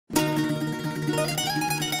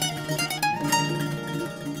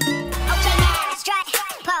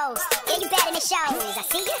it shows. I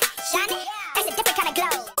see you shining. That's a different kind of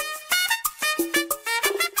glow.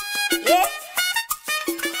 Yeah.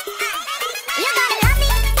 You gotta love me.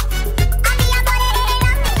 I mean, I'm gonna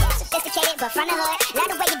love me. Sophisticated, but from the hood. Love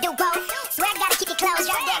the way you do both. Swear I gotta keep you close.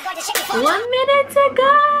 You're there, go to shake it. 1 minute to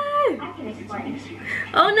go.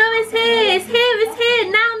 Oh no, it's here. It's here. It's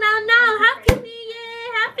here. Now, now, now. Happy New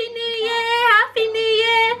Year. Happy New Year. Happy New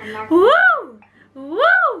Year. Woo!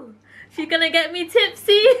 Woo! She's gonna get me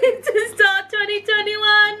tipsy to start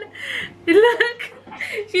 2021. Look,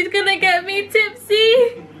 she's gonna get me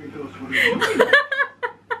tipsy.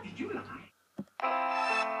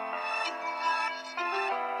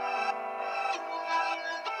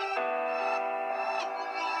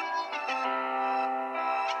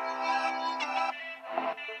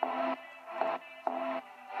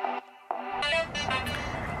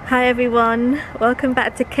 Hi everyone, welcome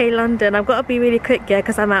back to K London. I've got to be really quick here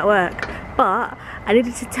because I'm at work, but I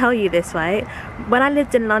needed to tell you this, right? When I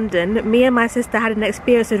lived in London, me and my sister had an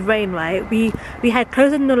experience with rain, right? We had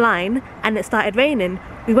clothes on the line and it started raining.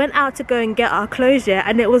 We went out to go and get our clothes, yeah,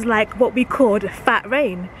 and it was like what we called fat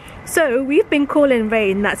rain. So we've been calling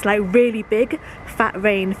rain that's like really big fat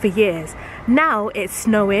rain for years. Now it's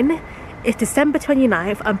snowing. It's December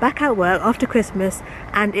 29th. I'm back at work after Christmas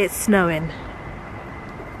and it's snowing.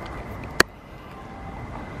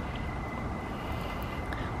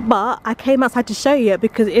 But I came outside to show you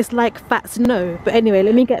because it's like fat snow. But anyway,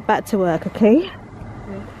 let me get back to work, okay?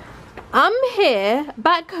 I'm here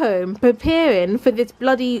back home preparing for this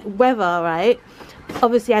bloody weather, right?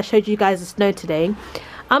 Obviously I showed you guys the snow today.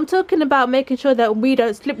 I'm talking about making sure that we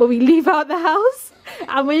don't slip when we leave out the house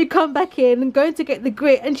and when you come back in and going to get the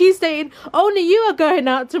grit, and she's saying only you are going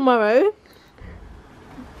out tomorrow.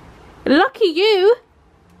 Lucky you.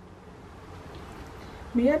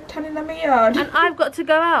 And I've got to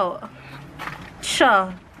go out.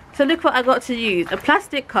 Sure. So look what I got to use. A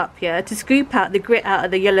plastic cup here to scoop out the grit out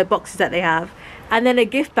of the yellow boxes that they have. And then a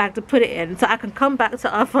gift bag to put it in so I can come back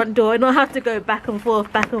to our front door and not have to go back and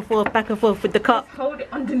forth, back and forth, back and forth with the cup. Just hold it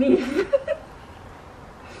underneath.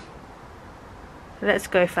 Let's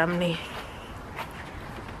go, family.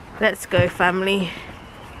 Let's go, family.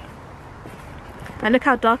 And look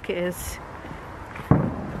how dark it is.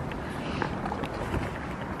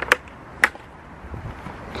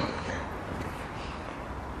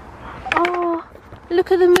 Look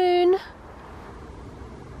at the moon.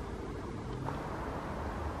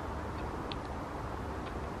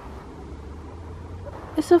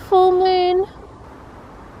 It's a full moon.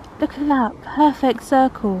 Look at that perfect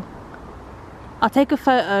circle. I'll take a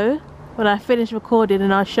photo when I finish recording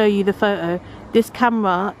and I'll show you the photo. This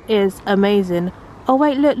camera is amazing. Oh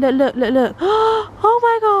wait, look, look, look, look, look. Oh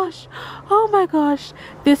my gosh. Oh my gosh.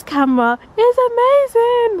 This camera is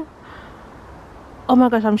amazing. Oh my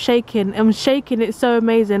gosh, I'm shaking. I'm shaking. It's so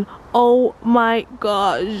amazing. Oh my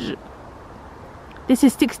gosh. This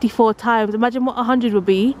is 64 times. Imagine what 100 would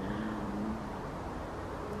be.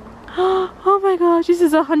 Oh my gosh, this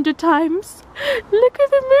is 100 times. Look at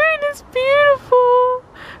the moon. It's beautiful.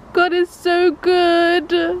 God is so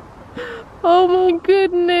good. Oh my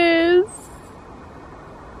goodness.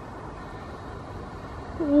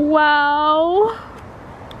 Wow.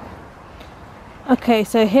 Okay,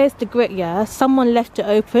 so here's the grit, yeah. Someone left it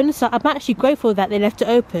open, so I'm actually grateful that they left it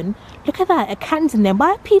open. Look at that, a can's in there.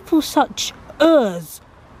 Why are people such urs?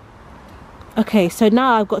 Okay, so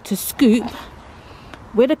now I've got to scoop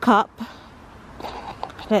with a cup.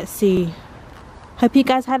 Let's see. Hope you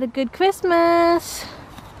guys had a good Christmas.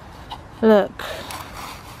 Look.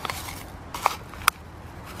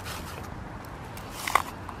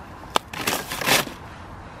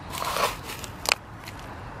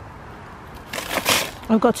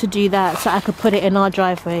 I've got to do that so I could put it in our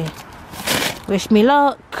driveway. Wish me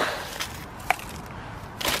luck.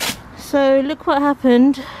 So look what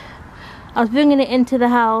happened. I was bringing it into the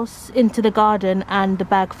house, into the garden, and the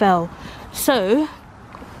bag fell. So,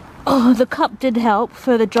 the cup did help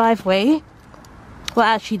for the driveway. Well,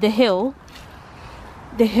 actually the hill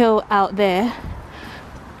out there.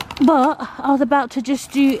 But I was about to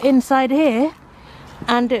just do inside here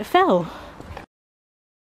and it fell.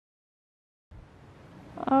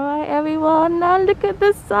 Alright everyone, now look at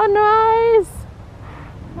the sunrise.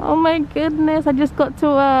 Oh my goodness, I just got to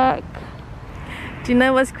work. Do you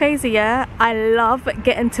know what's crazy, yeah? I love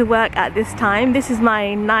getting to work at this time. This is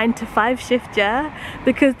my 9 to 5 shift, yeah?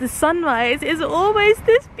 Because the sunrise is always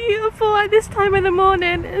this beautiful at this time in the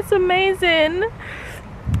morning. It's amazing.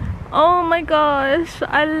 Oh my gosh,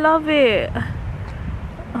 I love it.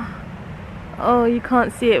 Oh, you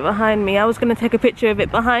can't see it behind me. I was gonna take a picture of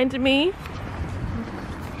it behind me.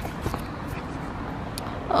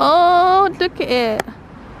 Oh, look at it.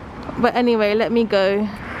 But anyway, let me go.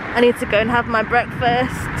 I need to go and have my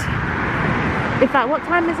breakfast. In fact, what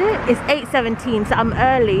time is it? It's 8:17, so I'm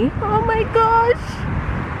early. Oh my gosh.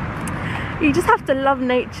 You just have to love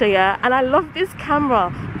nature, yeah? And I love this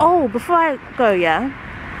camera. Oh, before I go, yeah?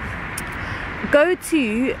 Go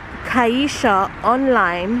to Kaisha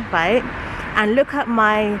online, right? And look at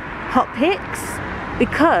my hot pics,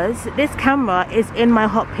 because this camera is in my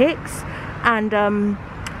hot pics. And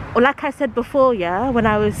like I said before, yeah, when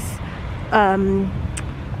I was telling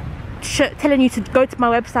you to go to my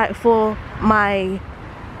website for my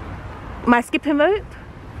skipping rope,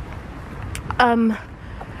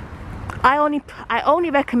 I only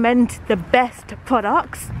recommend the best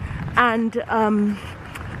products. And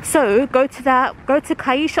so go to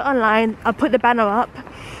Kaisha online. I'll put the banner up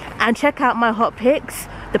and check out my hot pics.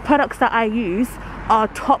 The products that I use are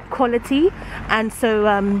top quality, and so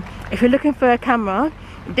if you're looking for a camera,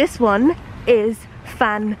 this one is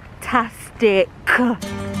fantastic.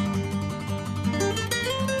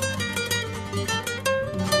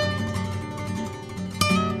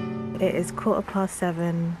 It is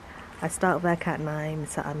 7:15. I start work at 9,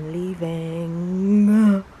 so I'm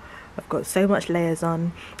leaving. I've got so much layers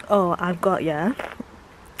on. Oh, I've got, yeah,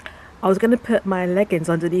 I was gonna put my leggings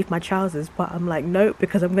underneath my trousers, but I'm like, nope,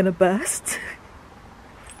 because I'm gonna burst.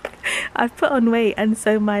 I've put on weight, and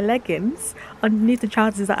so my leggings underneath the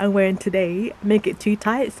trousers that I'm wearing today make it too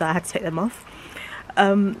tight, so I had to take them off.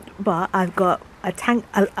 But I've got a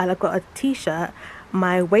I've got a t-shirt,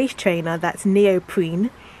 my waist trainer that's neoprene,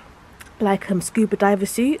 like scuba diver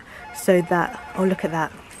suit, so that, oh look at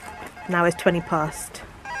that, now it's 20 past.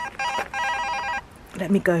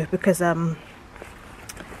 Let me go, because I've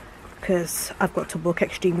got to walk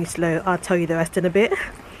extremely slow. I'll tell you the rest in a bit.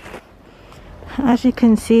 As you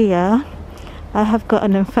can see, yeah, I have got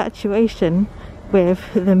an infatuation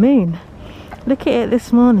with the moon. Look at it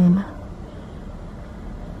this morning.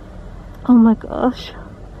 Oh my gosh.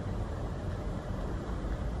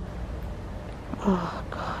 Oh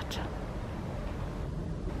God.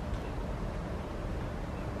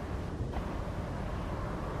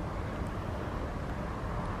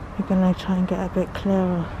 We're gonna try and get a bit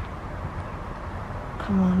clearer.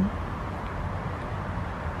 Come on.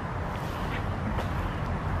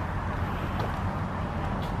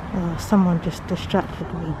 Oh, someone just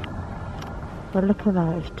distracted me. But look at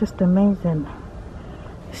that, it's just amazing.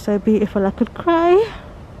 It's so beautiful, I could cry.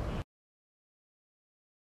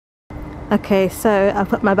 Okay, so I've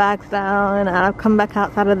put my bags down and I've come back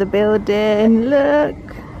outside of the building. Look.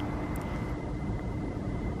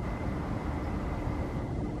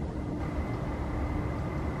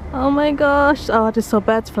 Oh my gosh. Oh, I just saw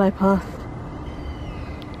birds fly past.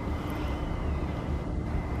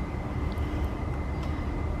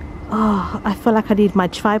 Oh, I feel like I need my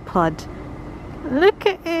tripod. Look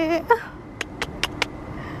at it.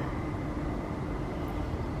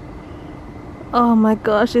 Oh my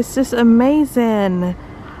gosh, it's just amazing.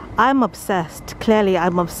 I'm obsessed. Clearly,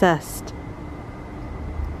 I'm obsessed.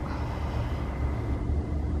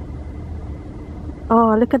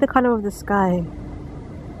 Oh, look at the color of the sky.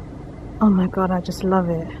 Oh my God, I just love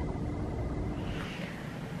it.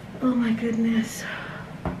 Oh my goodness.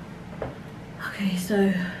 Okay,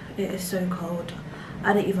 so it is so cold.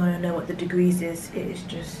 I don't even know what the degrees is. It is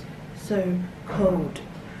just so cold.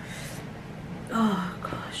 Oh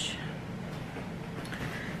gosh.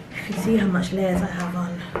 You can see how much layers I have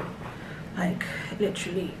on. Like,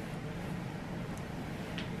 literally.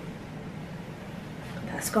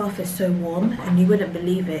 That scarf is so warm, and you wouldn't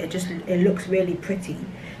believe it. It looks really pretty.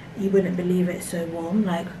 You wouldn't believe it's so warm.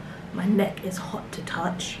 Like, my neck is hot to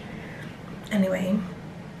touch. Anyway,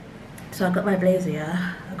 so I got my blazer,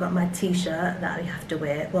 yeah. I got my t-shirt that we have to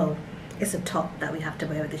wear. Well, it's a top that we have to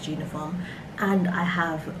wear with this uniform. And I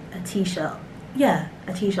have a t-shirt. Yeah,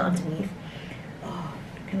 a t-shirt underneath. Oh,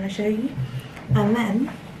 can I show you? And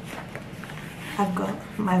then I've got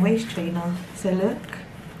my waist trainer. So look,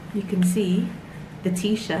 you can see the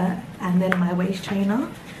t-shirt and then my waist trainer.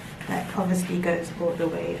 That obviously goes all the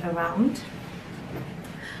way around.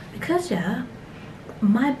 Because, yeah,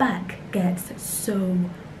 my back gets so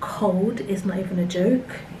cold, it's not even a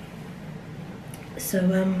joke.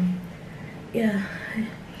 So yeah,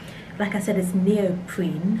 like I said, it's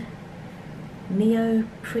neoprene,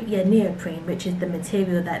 which is the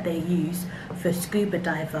material that they use for scuba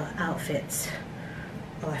diver outfits.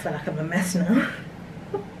 Oh, I feel like I'm a mess now.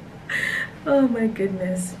 Oh my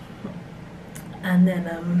goodness. And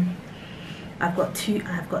then I've got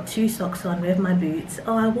two socks on with my boots.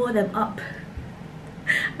 Oh, I wore them up.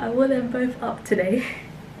 I wore them both up today.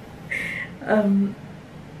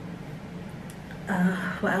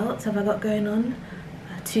 What else have I got going on?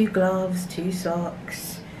 2 gloves, 2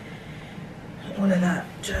 socks, all of that,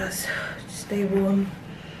 just stay warm.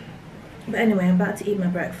 But anyway, I'm about to eat my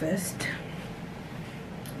breakfast.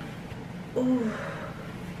 Oh,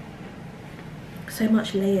 so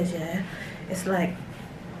much layers, yeah. It's like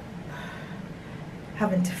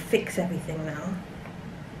having to fix everything now.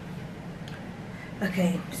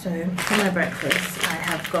 Okay, so for my breakfast I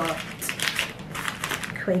have got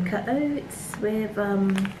Quaker oats with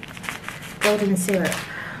golden syrup.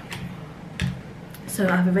 So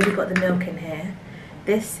I've already got the milk in here.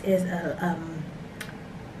 This is a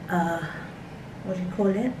what do you call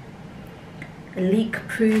it? A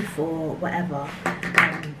leak-proof or whatever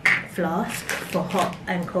flask for hot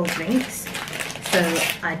and cold drinks. So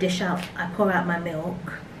I pour out my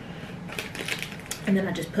milk, and then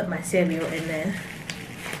I just put my cereal in there.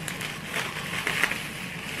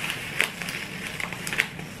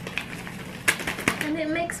 And it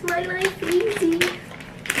makes my life easy.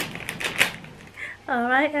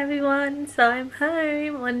 Alright everyone, so I'm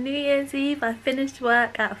home on New Year's Eve. I finished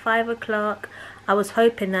work at 5 o'clock. I was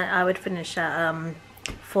hoping that I would finish at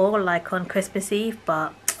 4 like on Christmas Eve,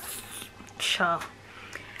 but sure.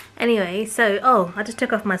 Anyway, so I just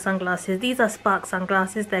took off my sunglasses. These are Spark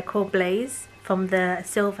sunglasses. They're called Blaze from the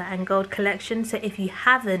silver and gold collection. So if you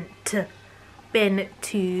haven't been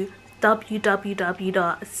to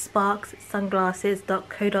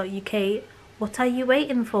www.sparksunglasses.co.uk, what are you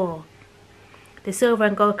waiting for? The silver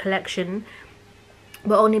and gold collection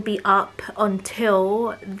will only be up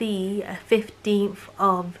until the 15th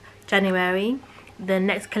of January. The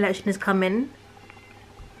next collection is coming.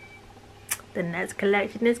 The next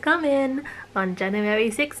collection is coming on January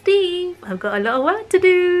 16th. I've got a lot of work to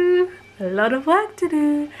do.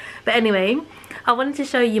 But anyway, I wanted to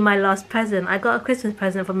show you my last present. I got a Christmas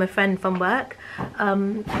present from a friend from work.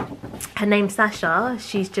 Her name's Sasha.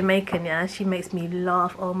 She's Jamaican, yeah. She makes me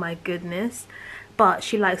laugh, oh my goodness. But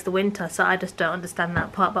she likes the winter, so I just don't understand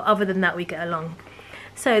that part. But other than that, we get along.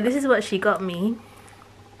 So this is what she got me.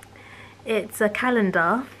 It's a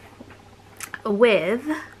calendar with...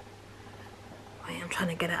 I'm trying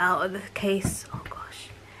to get it out of the case. Oh gosh.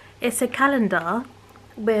 It's a calendar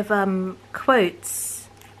with quotes.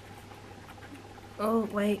 Oh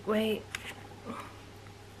wait.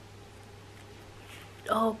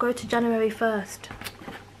 Oh, go to January 1st.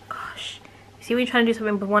 Gosh. See when you're trying to do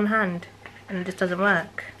something with one hand and it just doesn't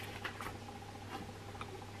work.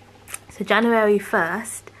 So January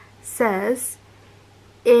 1st says,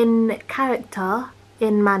 in character,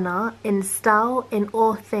 in manner, in style, in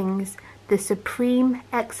all things, the supreme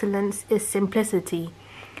excellence is simplicity.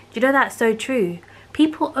 Do you know that's so true?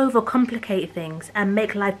 People overcomplicate things and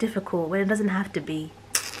make life difficult when it doesn't have to be.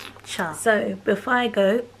 So before I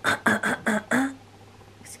go,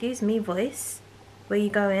 excuse me voice, where you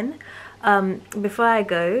going? Before I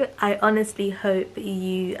go, I honestly hope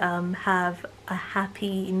you have a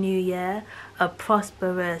happy new year, a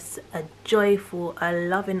prosperous, a joyful, a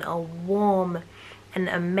loving, a warm, an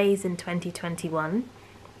amazing 2021.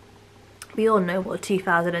 We all know what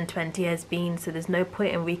 2020 has been, so there's no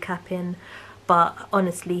point in recapping, but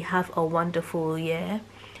honestly, have a wonderful year.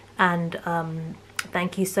 And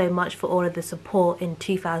thank you so much for all of the support in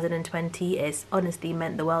 2020. It's honestly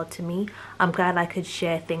meant the world to me. I'm glad I could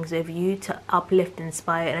share things with you to uplift,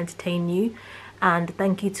 inspire and entertain you. And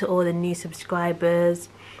thank you to all the new subscribers.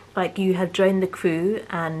 Like, you have joined the crew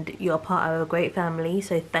and you're part of a great family,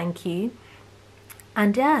 so thank you.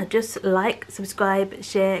 And yeah, just like, subscribe,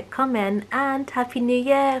 share, comment, and Happy New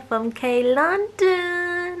Year from K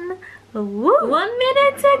London. Woo. 1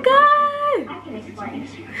 minute to go.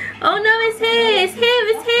 Oh no, it's here, it's here,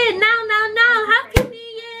 it's here. Now. Happy New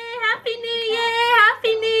Year, Happy New Year,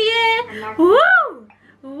 Happy New Year.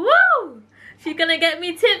 Woo. She's gonna get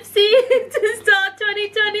me tipsy to start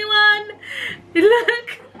 2021. Look,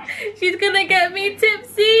 she's gonna get me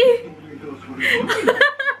tipsy.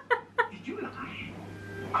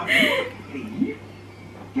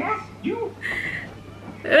 Yes, you.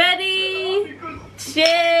 Ready?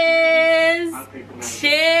 Cheers!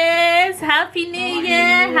 Cheers! Happy New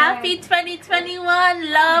Year! Happy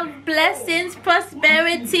 2021! Love, blessings,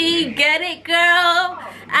 prosperity. Get it, girl!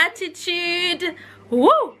 Attitude.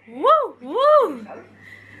 Woo!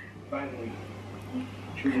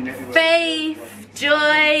 Faith,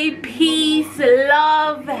 joy, peace,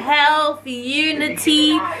 love, health,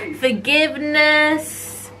 unity,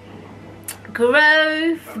 forgiveness,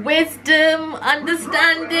 growth, wisdom,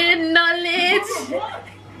 understanding, knowledge.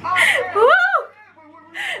 Woo!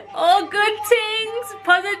 All good things,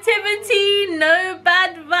 positivity, no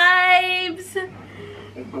bad vibes.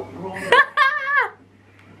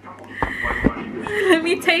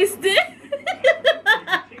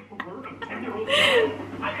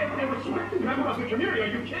 community. Are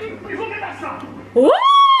you kidding? Please look at that stuff. Woo!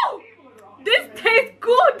 This tastes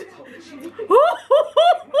good.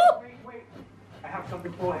 Wait. I have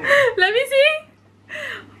something for you. Let me see.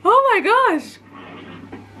 Oh my gosh.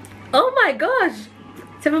 Oh my gosh.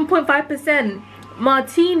 7.5%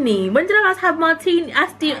 martini. When did I last have martini?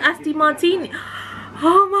 Asti martini.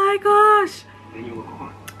 Oh my gosh.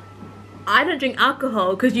 I don't drink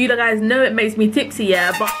alcohol because you guys know it makes me tipsy,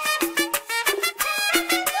 yeah, but